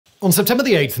On September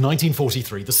 8,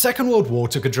 1943, the Second World War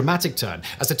took a dramatic turn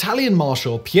as Italian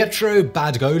Marshal Pietro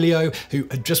Badoglio, who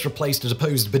had just replaced a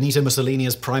deposed Benito Mussolini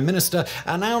as Prime Minister,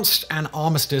 announced an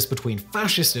armistice between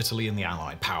Fascist Italy and the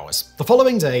Allied powers. The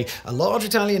following day, a large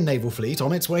Italian naval fleet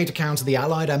on its way to counter the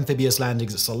Allied amphibious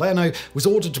landings at Salerno was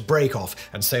ordered to break off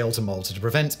and sail to Malta to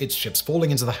prevent its ships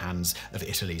falling into the hands of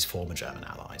Italy's former German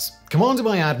allies. Commanded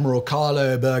by Admiral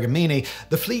Carlo Bergamini,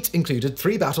 the fleet included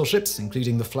 3 battleships,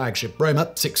 including the flagship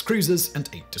Roma, 6 cruisers, and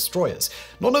 8 destroyers.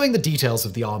 Not knowing the details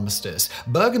of the armistice,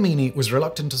 Bergamini was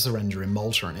reluctant to surrender in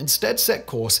Malta and instead set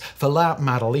course for La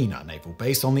Maddalena naval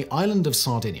base on the island of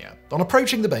Sardinia. On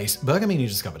approaching the base, Bergamini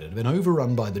discovered it had been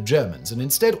overrun by the Germans and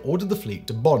instead ordered the fleet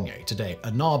to Bonnier, today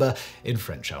Annaba, in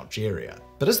French Algeria.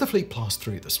 But as the fleet passed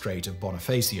through the Strait of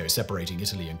Bonifacio separating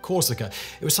Italy and Corsica,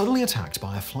 it was suddenly attacked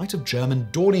by a flight of German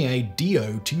Dornier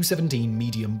Do-217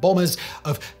 medium bombers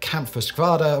of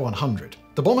Kampfgeschwader 100.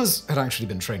 The bombers had actually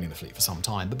been training the fleet for some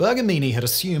time, but Bergamini had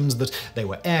assumed that they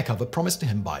were air cover promised to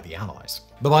him by the Allies.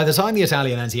 But by the time the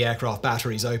Italian anti-aircraft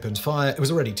batteries opened fire, it was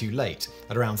already too late.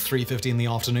 At around 3:50 in the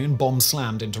afternoon, bombs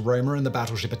slammed into Roma and the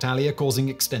battleship Italia, causing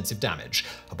extensive damage.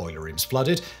 Her boiler rooms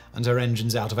flooded, and her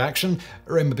engines out of action,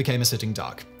 Roma became a sitting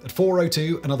duck. At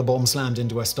 4:02, another bomb slammed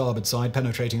into her starboard side,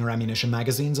 penetrating her ammunition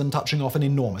magazines and touching off an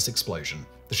enormous explosion.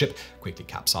 The ship quickly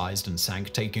capsized and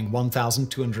sank, taking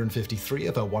 1,253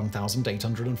 of her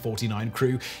 1,849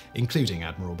 crew, including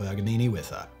Admiral Bergamini, with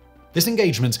her. This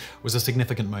engagement was a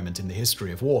significant moment in the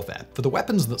history of warfare, for the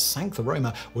weapons that sank the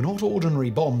Roma were not ordinary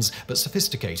bombs, but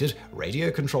sophisticated,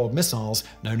 radio-controlled missiles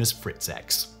known as Fritz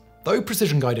X. Though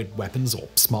precision-guided weapons or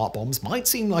smart bombs might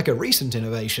seem like a recent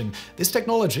innovation, this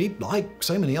technology, like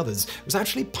so many others, was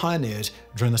actually pioneered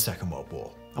during the Second World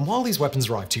War. And while these weapons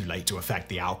arrived too late to affect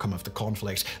the outcome of the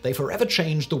conflict, they forever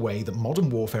changed the way that modern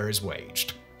warfare is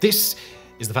waged. This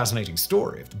is the fascinating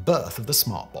story of the birth of the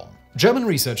smart bomb. German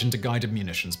research into guided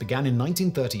munitions began in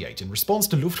 1938 in response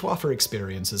to Luftwaffe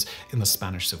experiences in the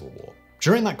Spanish Civil War.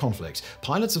 During that conflict,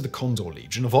 pilots of the Condor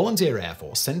Legion, a volunteer air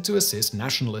force sent to assist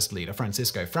nationalist leader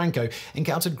Francisco Franco,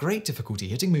 encountered great difficulty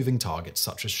hitting moving targets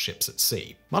such as ships at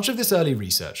sea. Much of this early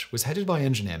research was headed by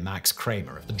engineer Max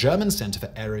Kramer of the German Center for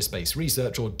Aerospace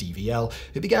Research, or DVL,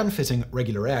 who began fitting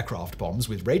regular aircraft bombs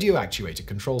with radio-actuated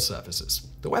control surfaces.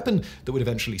 The weapon that would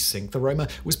eventually sink the Roma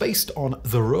was based on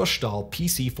the Ruhrstahl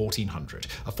PC-1400,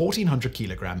 a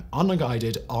 1,400-kilogram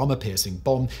unguided armor-piercing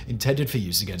bomb intended for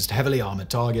use against heavily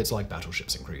armored targets like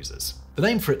battleships and cruisers. The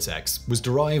name Fritz X was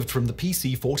derived from the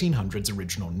PC-1400's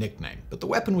original nickname, but the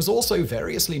weapon was also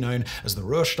variously known as the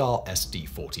Ruhrstahl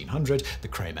SD-1400, the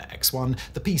Kramer X1,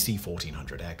 the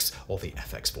PC-1400X, or the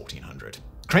FX-1400.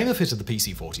 Kramer fitted the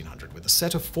PC-1400 with a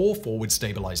set of 4 forward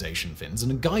stabilization fins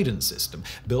and a guidance system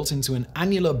built into an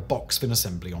annular box fin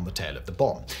assembly on the tail of the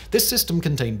bomb. This system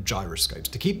contained gyroscopes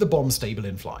to keep the bomb stable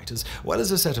in flight, as well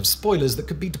as a set of spoilers that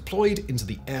could be deployed into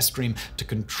the airstream to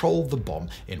control the bomb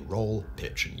in roll,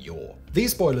 pitch, and yaw.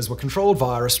 These spoilers were controlled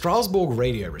via a Strasbourg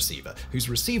radio receiver, whose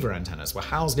receiver antennas were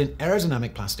housed in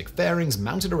aerodynamic plastic fairings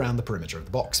mounted around the perimeter of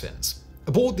the box fins.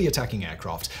 Aboard the attacking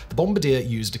aircraft, the bombardier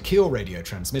used a keel radio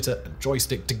transmitter and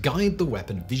joystick to guide the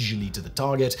weapon visually to the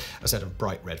target, a set of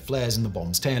bright red flares in the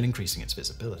bomb's tail increasing its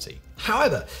visibility.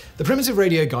 However, the primitive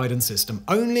radio guidance system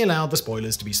only allowed the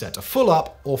spoilers to be set to full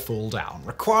up or full down,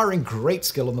 requiring great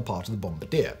skill on the part of the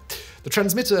bombardier. The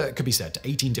transmitter could be set to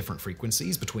 18 different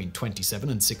frequencies between 27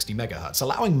 and 60 MHz,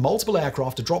 allowing multiple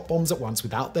aircraft to drop bombs at once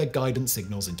without their guidance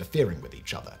signals interfering with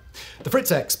each other. The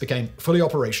Fritz X became fully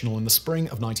operational in the spring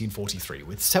of 1943,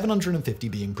 with 750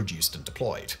 being produced and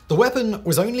deployed. The weapon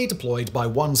was only deployed by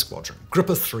one squadron,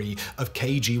 Gruppe 3 of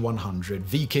KG-100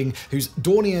 Viking, whose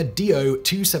Dornier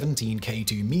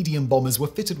Do-217K2 medium bombers were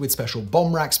fitted with special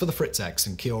bomb racks for the Fritz X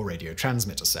and keel radio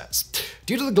transmitter sets.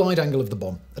 Due to the glide angle of the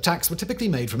bomb, attacks were typically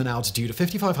made from an altitude of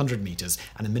 5,500 meters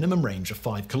and a minimum range of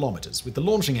 5 kilometers, with the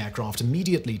launching aircraft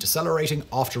immediately decelerating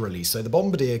after release so the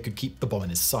bombardier could keep the bomb in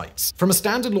his sights. From a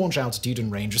standard launch altitude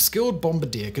and range, a skilled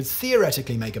bombardier could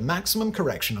theoretically make a maximum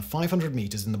correction of 500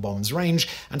 meters in the bomb's range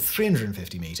and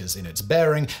 350 meters in its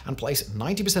bearing, and place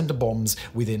 90% of bombs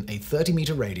within a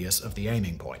 30-meter radius of the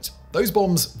aiming point. Those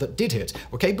bombs that did hit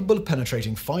were capable of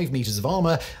penetrating 5 meters of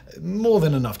armor, more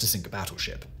than enough to sink a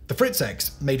battleship. The Fritz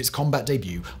X made its combat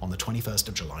debut on the 21st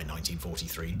of July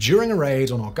 1943 during a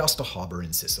raid on Augusta Harbor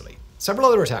in Sicily. Several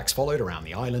other attacks followed around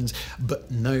the island,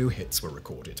 but no hits were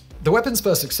recorded. The weapon's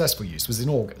first successful use was in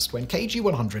August, when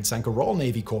KG-100 sank a Royal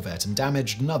Navy corvette and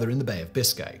damaged another in the Bay of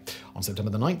Biscay. On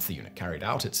September the 9th, the unit carried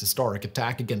out its historic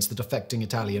attack against the defecting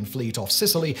Italian fleet off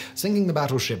Sicily, sinking the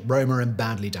battleship Roma and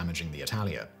badly damaging the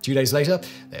Italia. 2 days later,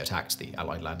 they attacked the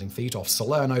Allied landing fleet off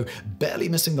Salerno, barely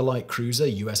missing the light cruiser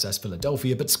USS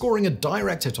Philadelphia, but scoring a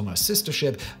direct hit on her sister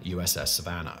ship, USS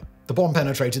Savannah. The bomb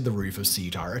penetrated the roof of Sea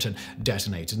Turret and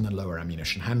detonated in the lower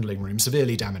ammunition handling room,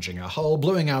 severely damaging her hull,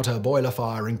 blowing out her boiler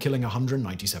fire and killing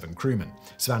 197 crewmen.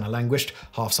 Savannah languished,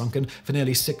 half-sunken, for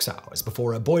nearly 6 hours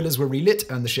before her boilers were relit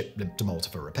and the ship limped to Malta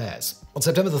for repairs. On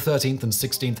September the 13th and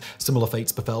 16th, similar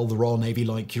fates befell the Royal Navy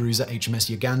light cruiser HMS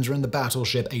Uganda and the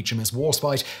battleship HMS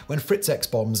Warspite when Fritz X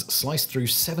bombs sliced through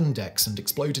 7 decks and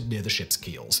exploded near the ship's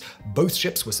keels. Both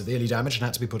ships were severely damaged and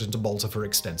had to be put into Malta for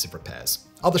extensive repairs.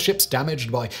 Other ships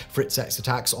damaged by Fritz X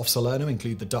attacks off Salerno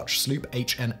include the Dutch sloop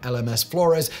HNLMS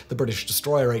Flores, the British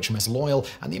destroyer HMS Loyal,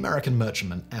 and the American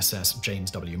merchantman SS James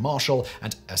W. Marshall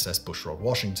and SS Bushrod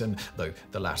Washington, though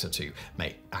the latter two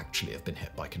may actually have been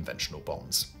hit by conventional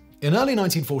bombs. In early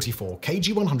 1944,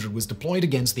 KG-100 was deployed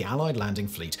against the Allied landing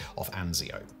fleet off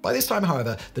Anzio. By this time,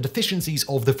 however, the deficiencies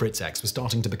of the Fritz X were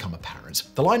starting to become apparent.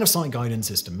 The line-of-sight guidance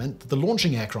system meant that the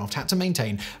launching aircraft had to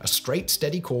maintain a straight,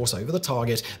 steady course over the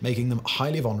target, making them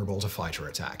highly vulnerable to fighter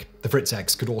attack. The Fritz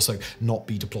X could also not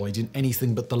be deployed in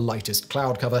anything but the lightest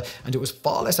cloud cover, and it was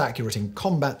far less accurate in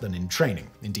combat than in training.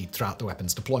 Indeed, throughout the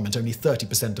weapon's deployment, only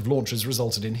 30% of launches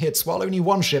resulted in hits, while only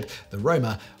one ship, the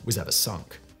Roma, was ever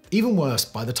sunk. Even worse,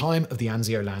 by the time of the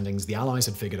Anzio landings, the Allies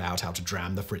had figured out how to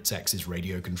jam the Fritz X's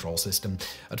radio control system.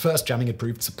 At first, jamming had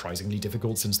proved surprisingly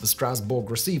difficult since the Strasbourg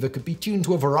receiver could be tuned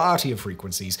to a variety of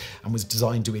frequencies and was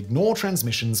designed to ignore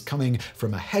transmissions coming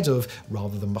from ahead of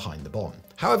rather than behind the bomb.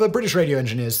 However, British radio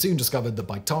engineers soon discovered that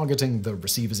by targeting the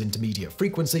receiver's intermediate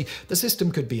frequency, the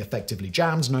system could be effectively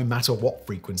jammed no matter what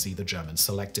frequency the Germans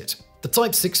selected. The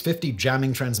Type 650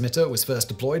 jamming transmitter was first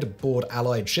deployed aboard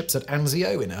Allied ships at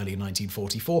Anzio in early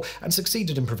 1944 and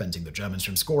succeeded in preventing the Germans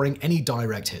from scoring any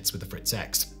direct hits with the Fritz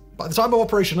X. By the time of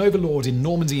Operation Overlord in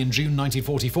Normandy in June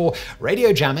 1944,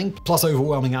 radio jamming, plus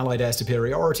overwhelming Allied air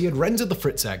superiority, had rendered the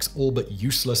Fritz X all but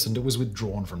useless and it was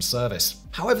withdrawn from service.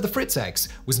 However, the Fritz X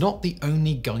was not the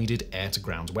only guided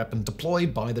air-to-ground weapon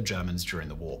deployed by the Germans during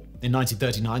the war. In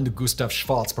 1939, the Gustav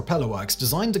Schwarz Propeller Works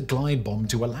designed a glide bomb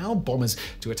to allow bombers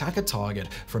to attack a target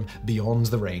from beyond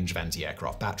the range of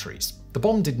anti-aircraft batteries. The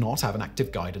bomb did not have an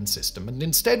active guidance system and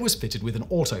instead was fitted with an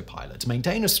autopilot to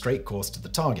maintain a straight course to the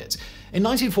target. In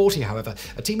 1940, however,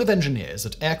 a team of engineers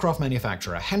at aircraft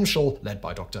manufacturer Henschel, led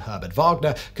by Dr. Herbert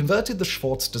Wagner, converted the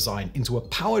Schwarz design into a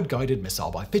powered guided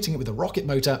missile by fitting it with a rocket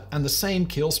motor and the same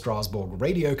Kiel-Strasbourg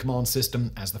radio command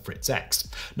system as the Fritz X.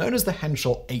 Known as the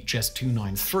Henschel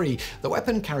HS-293, the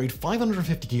weapon carried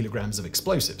 550 kilograms of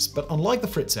explosives, but unlike the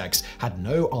Fritz X, had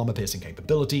no armor-piercing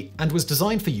capability and was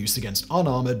designed for use against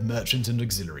unarmored merchant and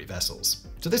auxiliary vessels.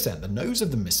 To this end, the nose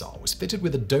of the missile was fitted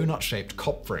with a donut-shaped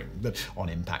cop ring that, on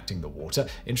impacting the water,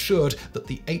 ensured that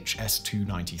the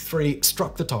HS-293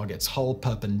 struck the target's hull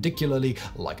perpendicularly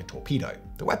like a torpedo.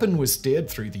 The weapon was steered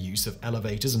through the use of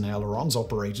elevators and ailerons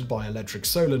operated by electric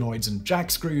solenoids and jack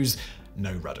screws.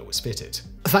 No rudder was fitted.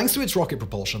 Thanks to its rocket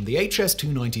propulsion, the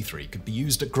HS-293 could be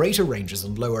used at greater ranges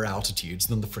and lower altitudes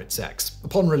than the Fritz X.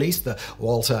 Upon release, the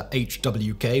Walter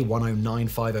HWK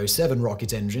 109507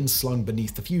 rocket engine slung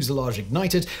beneath the fuselage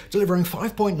ignited, delivering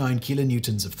 5.9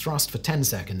 kilonewtons of thrust for 10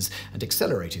 seconds and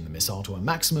accelerating the missile to a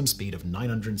maximum speed of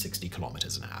 960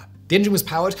 kilometers an hour. The engine was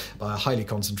powered by a highly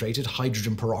concentrated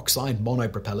hydrogen peroxide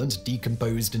monopropellant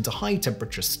decomposed into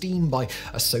high-temperature steam by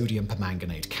a sodium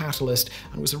permanganate catalyst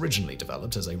and was originally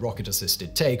developed as a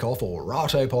rocket-assisted takeoff or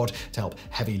RATO pod to help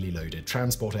heavily loaded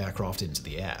transport aircraft into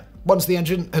the air. Once the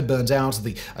engine had burned out,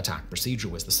 the attack procedure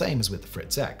was the same as with the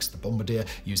Fritz X, the bombardier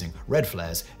using red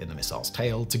flares in the missile's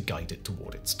tail to guide it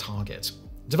toward its target.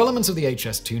 Development of the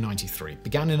HS-293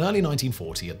 began in early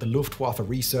 1940 at the Luftwaffe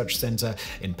Research Center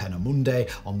in Peenemünde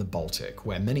on the Baltic,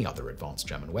 where many other advanced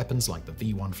German weapons like the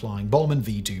V-1 flying bomb and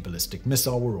V-2 ballistic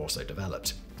missile were also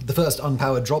developed. The first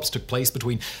unpowered drops took place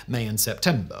between May and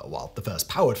September, while the first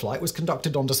powered flight was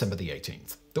conducted on December the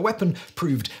 18th. The weapon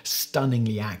proved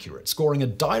stunningly accurate, scoring a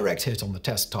direct hit on the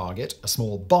test target, a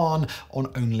small barn,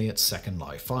 on only its second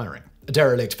live firing. A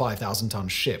derelict 5,000-ton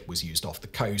ship was used off the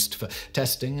coast for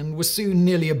testing and was soon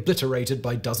nearly obliterated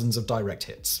by dozens of direct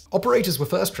hits. Operators were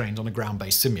first trained on a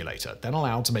ground-based simulator, then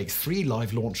allowed to make 3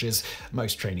 live launches,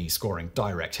 most trainees scoring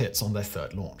direct hits on their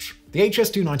third launch. The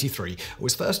HS-293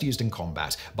 was first used in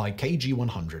combat by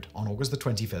KG-100 on August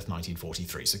 25,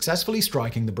 1943, successfully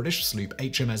striking the British sloop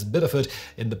HMS Biddeford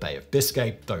in the Bay of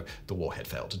Biscay, though the warhead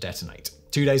failed to detonate.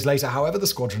 2 days later, however, the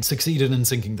squadron succeeded in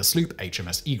sinking the sloop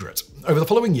HMS Egret. Over the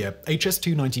following year,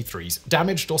 HS-293s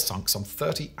damaged or sunk some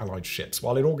 30 Allied ships,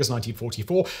 while in August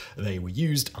 1944, they were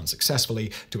used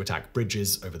unsuccessfully to attack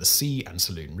bridges over the Sea and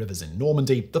Saloon rivers in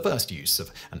Normandy, the first use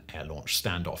of an air-launched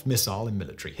standoff missile in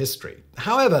military history.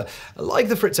 However, like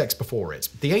the Fritz X before it,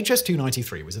 the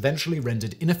HS-293 was eventually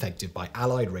rendered ineffective by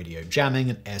Allied radio jamming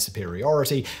and air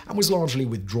superiority and was largely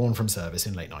withdrawn from service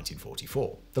in late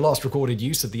 1944. The last recorded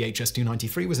use of the HS-293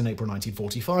 was in April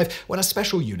 1945, when a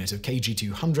special unit of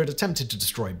KG-200 attempted to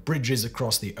destroy bridges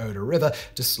across the Oder River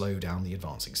to slow down the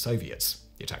advancing Soviets.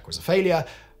 The attack was a failure,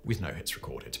 with no hits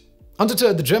recorded.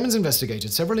 Undeterred, the Germans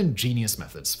investigated several ingenious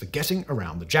methods for getting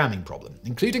around the jamming problem,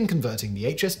 including converting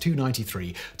the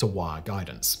HS-293 to wire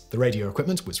guidance. The radio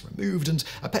equipment was removed and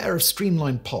a pair of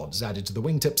streamlined pods added to the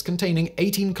wingtips containing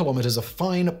 18 kilometers of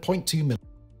fine 0.2 mm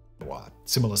wire.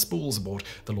 Similar spools aboard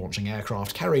the launching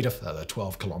aircraft carried a further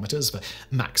 12 kilometers for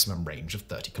maximum range of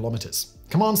 30 kilometers.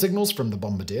 Command signals from the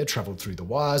bombardier traveled through the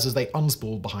wires as they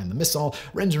unspooled behind the missile,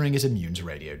 rendering it immune to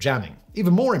radio jamming.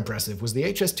 Even more impressive was the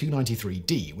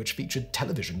HS-293D, which featured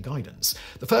television guidance.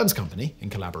 The firm's company, in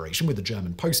collaboration with the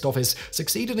German Post Office,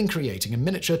 succeeded in creating a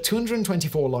miniature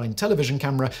 224-line television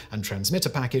camera and transmitter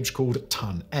package called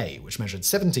Ton A, which measured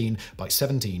 17 by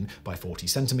 17 by 40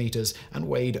 centimeters and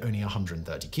weighed only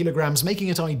 130 kilograms, making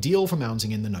it ideal for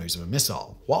mounting in the nose of a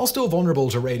missile. While still vulnerable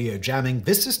to radio jamming,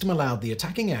 this system allowed the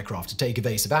attacking aircraft to take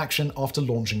evasive action after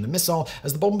launching the missile,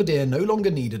 as the bombardier no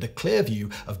longer needed a clear view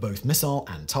of both missile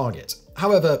and target.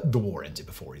 However, the war ended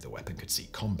before either weapon could see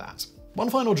combat. One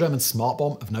final German smart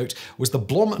bomb of note was the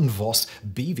Blom & Voss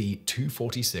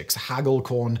BV-246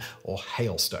 Hagelkorn or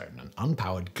Hailstone, an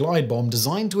unpowered glide bomb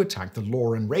designed to attack the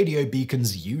Loren radio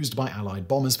beacons used by Allied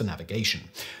bombers for navigation.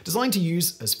 Designed to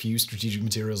use as few strategic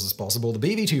materials as possible, the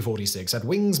BV-246 had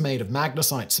wings made of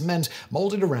magnesite cement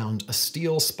molded around a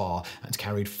steel spar and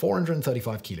carried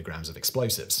 435 kilograms of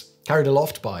explosives. Carried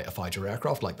aloft by a fighter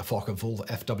aircraft like the Focke-Wulf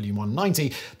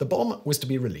FW-190, the bomb was to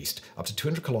be released up to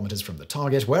 200 kilometers from the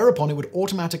target, whereupon it would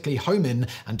automatically home in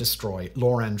and destroy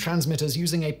LORAN transmitters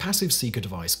using a passive seeker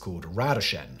device called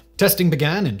Radarchen. Testing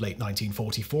began in late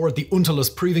 1944 at the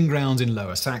Unterlüß Proving Ground in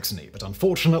Lower Saxony, but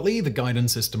unfortunately the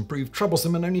guidance system proved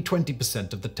troublesome and only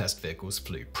 20% of the test vehicles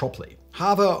flew properly.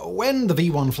 However, when the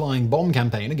V1 flying bomb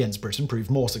campaign against Britain proved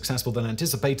more successful than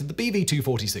anticipated, the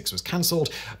BV-246 was cancelled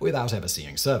without ever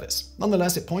seeing service.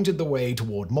 Nonetheless, it pointed the way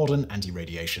toward modern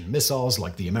anti-radiation missiles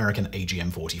like the American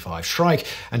AGM-45 Shrike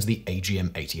and the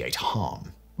AGM-88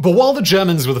 Harm. But while the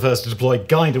Germans were the first to deploy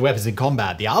guided weapons in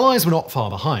combat, the Allies were not far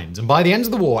behind, and by the end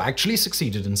of the war actually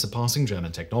succeeded in surpassing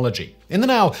German technology. In the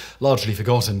now largely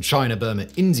forgotten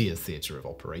China-Burma-India theatre of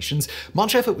operations,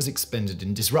 much effort was expended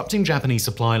in disrupting Japanese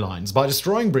supply lines by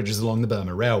destroying bridges along the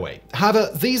Burma Railway.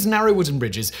 However, these narrow wooden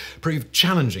bridges proved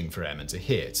challenging for airmen to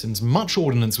hit, and much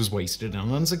ordnance was wasted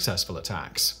on unsuccessful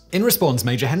attacks. In response,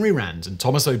 Major Henry Rand and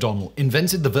Thomas O'Donnell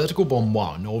invented the Vertical Bomb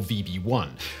 1, or VB-1.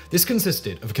 This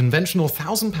consisted of a conventional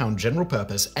 1,000-pound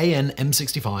general-purpose AN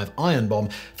M65 iron bomb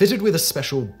fitted with a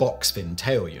special box-fin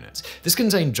tail unit. This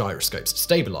contained gyroscopes to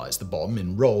stabilize the bomb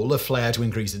in roll, a flare to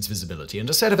increase its visibility, and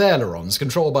a set of ailerons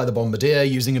controlled by the bombardier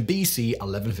using a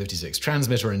BC-1156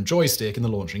 transmitter and joystick in the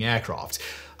launching aircraft.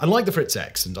 Unlike the Fritz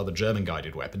X and other German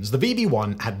guided weapons, the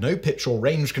VB-1 had no pitch or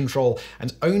range control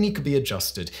and only could be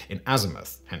adjusted in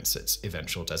azimuth, hence its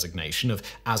eventual designation of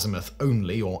azimuth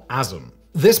only or ASM.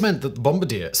 This meant that the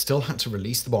bombardier still had to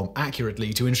release the bomb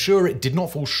accurately to ensure it did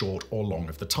not fall short or long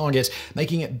of the target,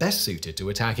 making it best suited to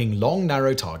attacking long,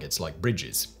 narrow targets like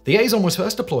bridges. The Azon was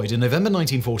first deployed in November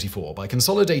 1944 by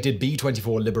Consolidated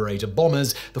B-24 Liberator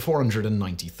bombers, the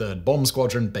 493rd Bomb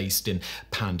Squadron based in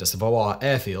Pandasavoar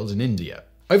Airfield in India.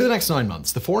 Over the next 9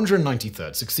 months, the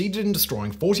 493rd succeeded in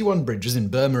destroying 41 bridges in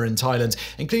Burma and Thailand,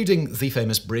 including the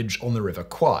famous bridge on the River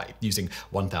Kwai, using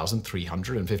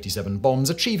 1,357 bombs,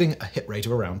 achieving a hit rate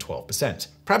of around 12%.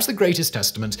 Perhaps the greatest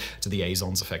testament to the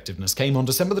Azon's effectiveness came on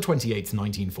December 28,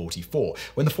 1944,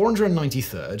 when the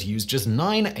 493rd used just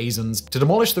 9 Azons to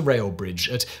demolish the rail bridge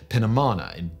at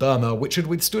Pinamana in Burma, which had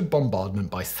withstood bombardment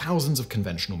by thousands of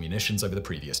conventional munitions over the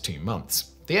previous 2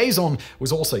 months. The Azon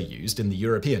was also used in the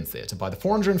European theatre by the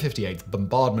 458th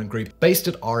Bombardment Group based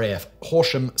at RAF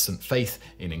Horsham, St Faith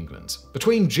in England.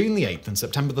 Between June 8th and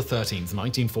September 13th,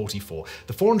 1944,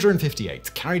 the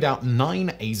 458th carried out 9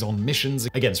 Azon missions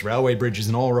against railway bridges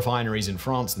and oil refineries in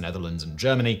France, the Netherlands and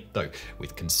Germany, though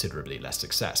with considerably less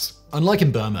success. Unlike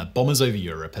in Burma, bombers over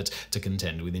Europe had to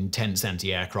contend with intense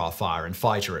anti-aircraft fire and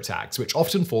fighter attacks, which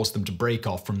often forced them to break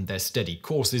off from their steady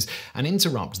courses and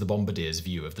interrupt the bombardier's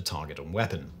view of the target and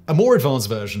weapon. A more advanced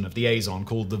version of the Azon,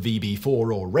 called the VB-4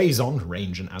 or Raison,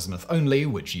 range and azimuth only,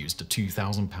 which used a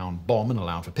 2,000-pound bomb and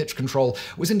allowed for pitch control,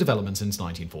 was in development since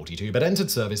 1942, but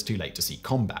entered service too late to see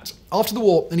combat. After the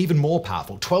war, an even more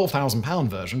powerful 12,000-pound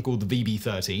version called the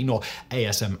VB-13 or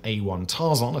ASM-A1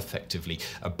 Tarzan, effectively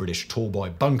a British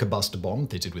tallboy bunker buster bomb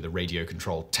fitted with a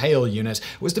radio-controlled tail unit,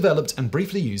 was developed and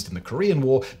briefly used in the Korean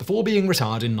War before being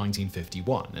retired in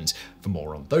 1951. And for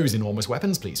more on those enormous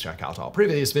weapons, please check out our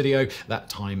previous video, That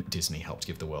Time Disney Helped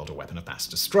Give the World a Weapon of Mass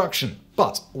Destruction.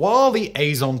 But while the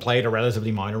Azon played a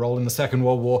relatively minor role in the Second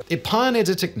World War, it pioneered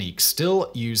a technique still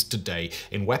used today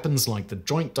in weapons like the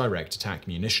Joint Direct Attack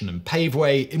Munition and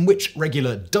Paveway, in which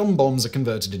regular dumb bombs are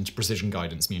converted into precision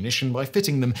guidance munition by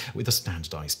fitting them with a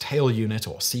standardized tail unit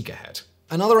or seeker head.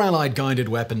 Another Allied guided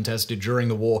weapon tested during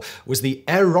the war was the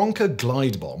Aeronka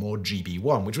Glide Bomb, or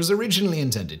GB-1, which was originally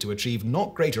intended to achieve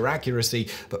not greater accuracy,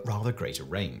 but rather greater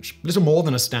range. Little more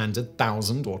than a standard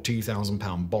 1,000 or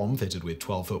 2,000-pound bomb fitted with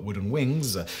 12-foot wooden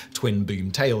wings, a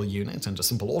twin-boom tail unit, and a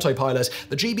simple autopilot,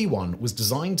 the GB-1 was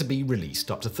designed to be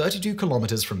released up to 32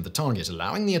 kilometers from the target,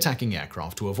 allowing the attacking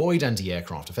aircraft to avoid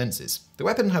anti-aircraft offenses. The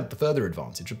weapon had the further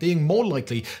advantage of being more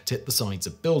likely to hit the sides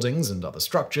of buildings and other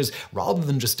structures, rather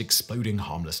than just exploding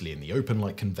harmlessly in the open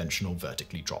like conventional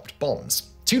vertically dropped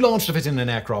bombs. Too large to fit in an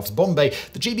aircraft's bomb bay,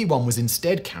 the GB-1 was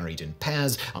instead carried in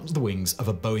pairs under the wings of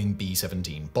a Boeing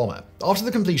B-17 bomber. After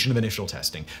the completion of initial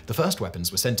testing, the first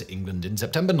weapons were sent to England in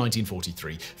September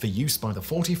 1943 for use by the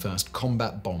 41st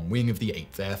Combat Bomb Wing of the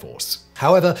 8th Air Force.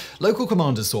 However, local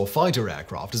commanders saw fighter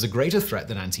aircraft as a greater threat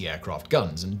than anti-aircraft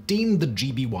guns and deemed the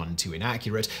GB-1 too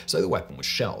inaccurate, so the weapon was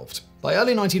shelved. By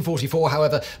early 1944,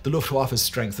 however, the Luftwaffe's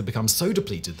strength had become so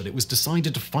depleted that it was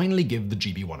decided to finally give the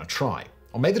GB-1 a try.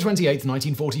 On May 28,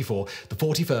 1944, the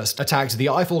 41st attacked the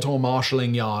Eiffel Tower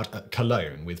marshalling yard at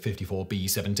Cologne with 54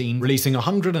 B-17, releasing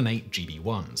 108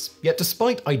 GB-1s. Yet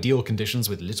despite ideal conditions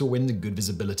with little wind and good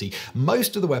visibility,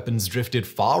 most of the weapons drifted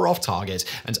far off target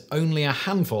and only a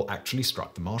handful actually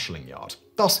struck the marshalling yard.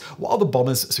 Thus, while the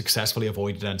bombers successfully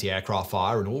avoided anti-aircraft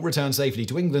fire and all returned safely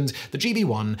to England, the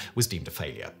GB-1 was deemed a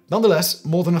failure. Nonetheless,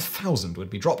 more than 1,000 would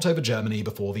be dropped over Germany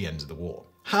before the end of the war.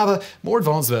 However, more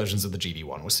advanced versions of the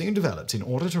GB-1 were soon developed in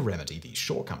order to remedy these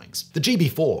shortcomings. The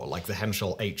GB-4, like the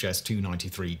Henschel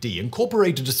HS-293D,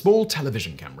 incorporated a small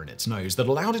television camera in its nose that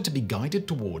allowed it to be guided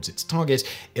towards its target,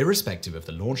 irrespective of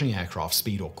the launching aircraft's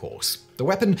speed or course. The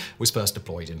weapon was first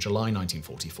deployed in July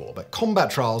 1944, but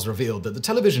combat trials revealed that the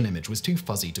television image was too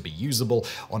fuzzy to be usable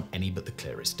on any but the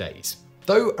clearest days.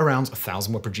 Though around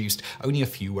 1,000 were produced, only a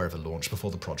few were ever launched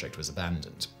before the project was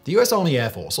abandoned. The US Army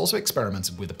Air Force also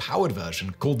experimented with a powered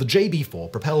version called the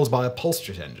JB-4, propelled by a pulse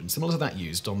jet engine similar to that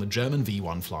used on the German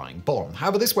V-1 flying bomb.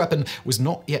 However, this weapon was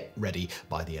not yet ready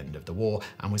by the end of the war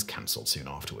and was cancelled soon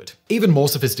afterward. Even more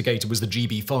sophisticated was the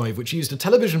GB-5, which used a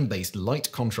television-based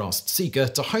light contrast seeker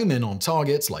to home in on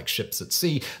targets like ships at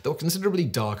sea that were considerably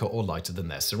darker or lighter than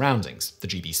their surroundings. The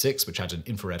GB-6, which had an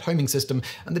infrared homing system,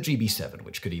 and the GB-7,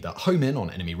 which could either home in on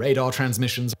enemy radar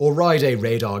transmissions or ride a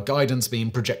radar guidance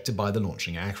beam projected by the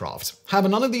launching aircraft. However,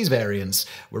 none of these variants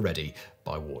were ready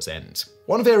by war's end.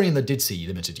 One variant that did see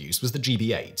limited use was the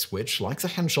GB-8, which, like the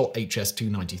Henschel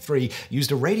HS-293,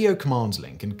 used a radio command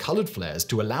link and colored flares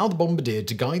to allow the bombardier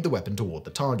to guide the weapon toward the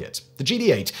target. The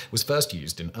GB-8 was first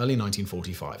used in early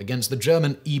 1945 against the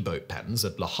German E-boat pens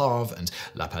at Le Havre and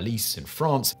La Pallice in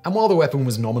France, and while the weapon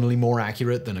was nominally more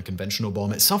accurate than a conventional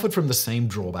bomb, it suffered from the same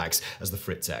drawbacks as the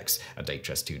Fritz X and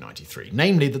HS-293,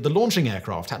 namely that the launching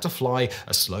aircraft had to fly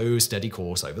a slow, steady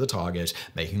course over the target,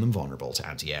 making them vulnerable to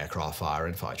anti-aircraft fire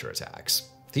and fighter attacks.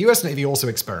 The US Navy also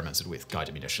experimented with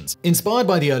guided munitions. Inspired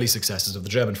by the early successes of the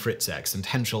German Fritz X and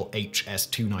Henschel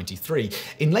HS-293,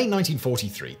 in late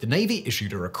 1943, the Navy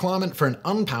issued a requirement for an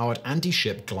unpowered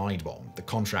anti-ship glide bomb, the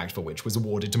contract for which was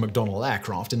awarded to McDonnell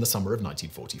Aircraft in the summer of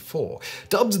 1944.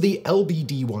 Dubbed the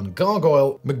LBD-1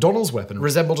 Gargoyle, McDonnell's weapon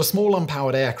resembled a small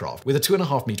unpowered aircraft with a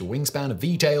 2.5-meter wingspan, a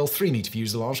V-tail, 3-meter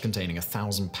fuselage containing a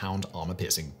 1,000-pound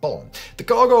armor-piercing bomb. The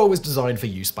Gargoyle was designed for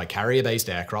use by carrier-based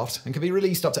aircraft and could be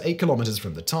released up to 8 kilometers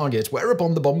from the target,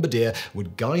 whereupon the bombardier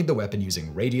would guide the weapon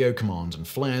using radio command and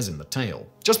flares in the tail.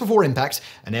 Just before impact,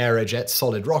 an Aerojet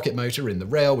solid rocket motor in the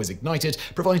rail was ignited,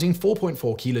 providing 4.4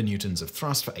 kilonewtons of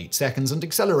thrust for 8 seconds and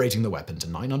accelerating the weapon to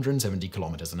 970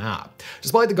 kilometers an hour.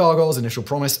 Despite the Gargoyle's initial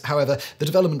promise, however, the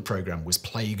development program was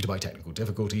plagued by technical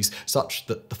difficulties, such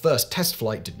that the first test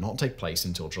flight did not take place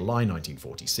until July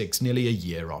 1946, nearly a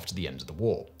year after the end of the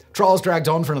war. Trials dragged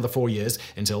on for another 4 years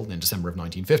until, in December of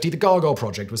 1950, the Gargoyle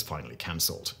project was finally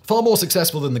cancelled. Far more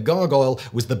successful than the Gargoyle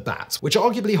was the Bat, which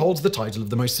arguably holds the title of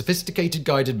the most sophisticated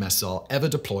guided missile ever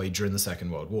deployed during the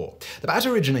Second World War. The Bat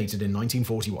originated in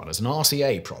 1941 as an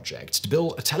RCA project to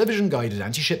build a television-guided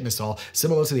anti-ship missile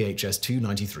similar to the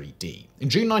HS-293D. In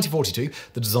June 1942,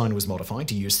 the design was modified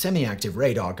to use semi-active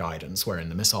radar guidance, wherein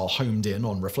the missile homed in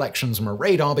on reflections from a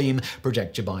radar beam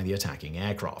projected by the attacking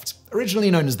aircraft.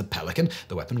 Originally known as the Pelican,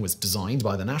 the weapon was designed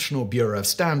by the National Bureau of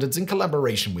Standards in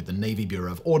collaboration with the Navy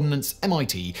Bureau of Ordnance,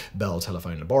 MIT, Bell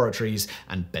Telephone Laboratories,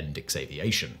 and Bendix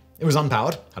Aviation. It was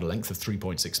unpowered, had a length of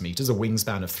 3.6 meters, a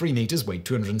wingspan of 3 meters, weighed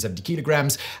 270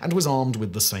 kilograms, and was armed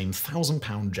with the same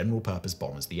 1,000-pound general-purpose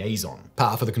bomb as the Azon.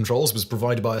 Power for the controls was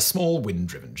provided by a small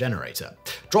wind-driven generator.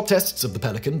 Drop tests of the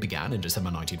Pelican began in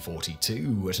December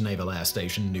 1942 at Naval Air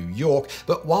Station, New York,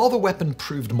 but while the weapon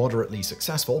proved moderately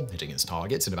successful, hitting its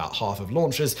targets in about half of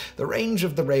launches, the range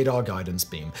of the radar guidance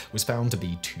beam was found to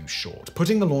be too short,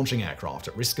 putting the launching aircraft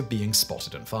at risk of being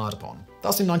spotted and fired upon.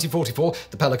 Thus, in 1944,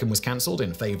 the Pelican was cancelled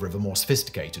in favor of a more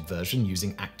sophisticated version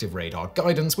using active radar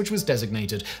guidance, which was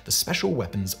designated the Special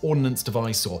Weapons Ordnance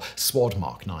Device, or SWOD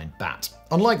Mark 9 BAT.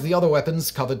 Unlike the other weapons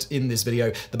covered in this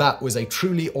video, the BAT was a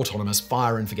truly autonomous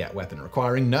fire-and-forget weapon,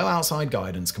 requiring no outside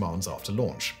guidance commands after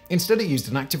launch. Instead, it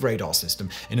used an active radar system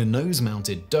in a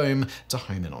nose-mounted dome to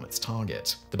home in on its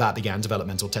target. The BAT began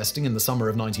developmental testing in the summer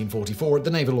of 1944 at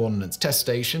the Naval Ordnance Test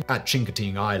Station at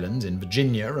Chincoteague Island in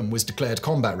Virginia and was declared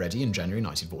combat-ready in January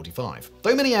 1945.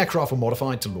 Though many aircraft were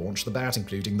modified to launch the BAT,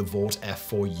 including the Vought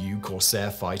F-4U Corsair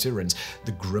fighter and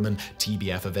the Grumman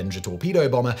TBF Avenger torpedo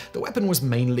bomber, the weapon was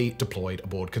mainly deployed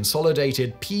aboard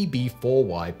consolidated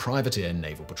PB-4Y privateer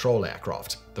naval patrol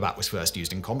aircraft. The BAT was first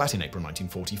used in combat in April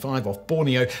 1945 off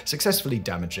Borneo, successfully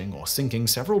damaging or sinking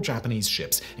several Japanese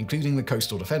ships, including the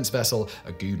coastal defense vessel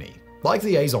Aguni. Like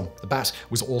the Azon, the BAT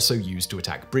was also used to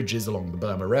attack bridges along the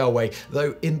Burma Railway,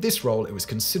 though in this role it was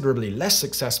considerably less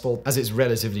successful as its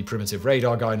relatively primitive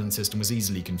radar guidance system was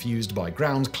easily confused by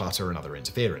ground clutter and other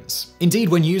interference. Indeed,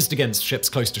 when used against ships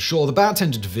close to shore, the BAT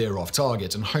tended to veer off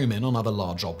target and home in on other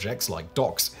large objects like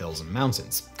docks, hills, and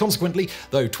mountains. Consequently,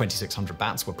 though 2,600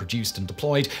 BATs were produced and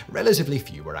deployed, relatively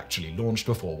few were actually launched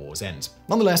before war's end.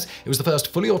 Nonetheless, it was the first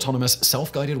fully autonomous,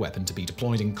 self-guided weapon to be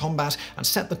deployed in combat and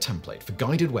set the template for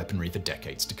guided weaponry for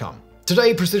decades to come.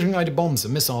 Today, precision-guided bombs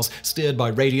and missiles steered by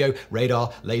radio,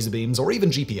 radar, laser beams, or even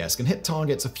GPS can hit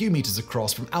targets a few meters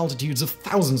across from altitudes of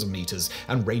thousands of meters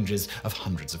and ranges of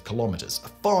hundreds of kilometers, a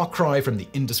far cry from the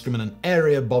indiscriminate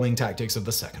area bombing tactics of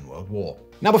the Second World War.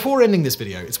 Now, before ending this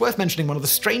video, it's worth mentioning one of the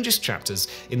strangest chapters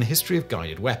in the history of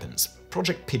guided weapons: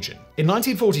 Project Pigeon. In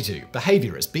 1942,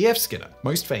 behaviorist B.F. Skinner,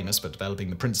 most famous for developing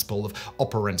the principle of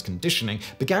operant conditioning,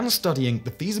 began studying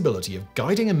the feasibility of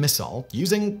guiding a missile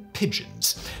using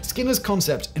pigeons. Skinner's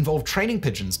concept involved training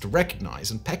pigeons to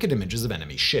recognize and peck at images of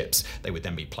enemy ships. They would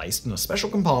then be placed in a special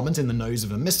compartment in the nose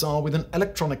of a missile with an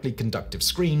electronically conductive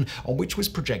screen on which was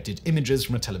projected images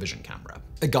from a television camera.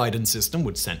 A guidance system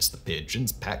would sense the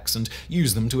pigeons' pecks and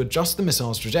use them to adjust the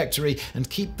missile's trajectory and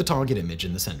keep the target image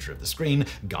in the center of the screen,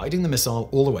 guiding the missile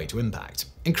all the way to impact.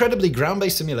 Incredibly,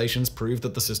 ground-based simulations proved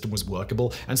that the system was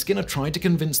workable, and Skinner tried to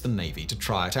convince the Navy to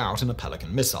try it out in a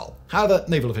Pelican missile. However,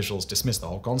 naval officials dismissed the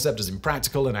whole concept as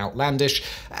impractical and outlandish,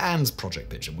 and Project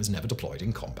Pigeon was never deployed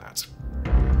in combat.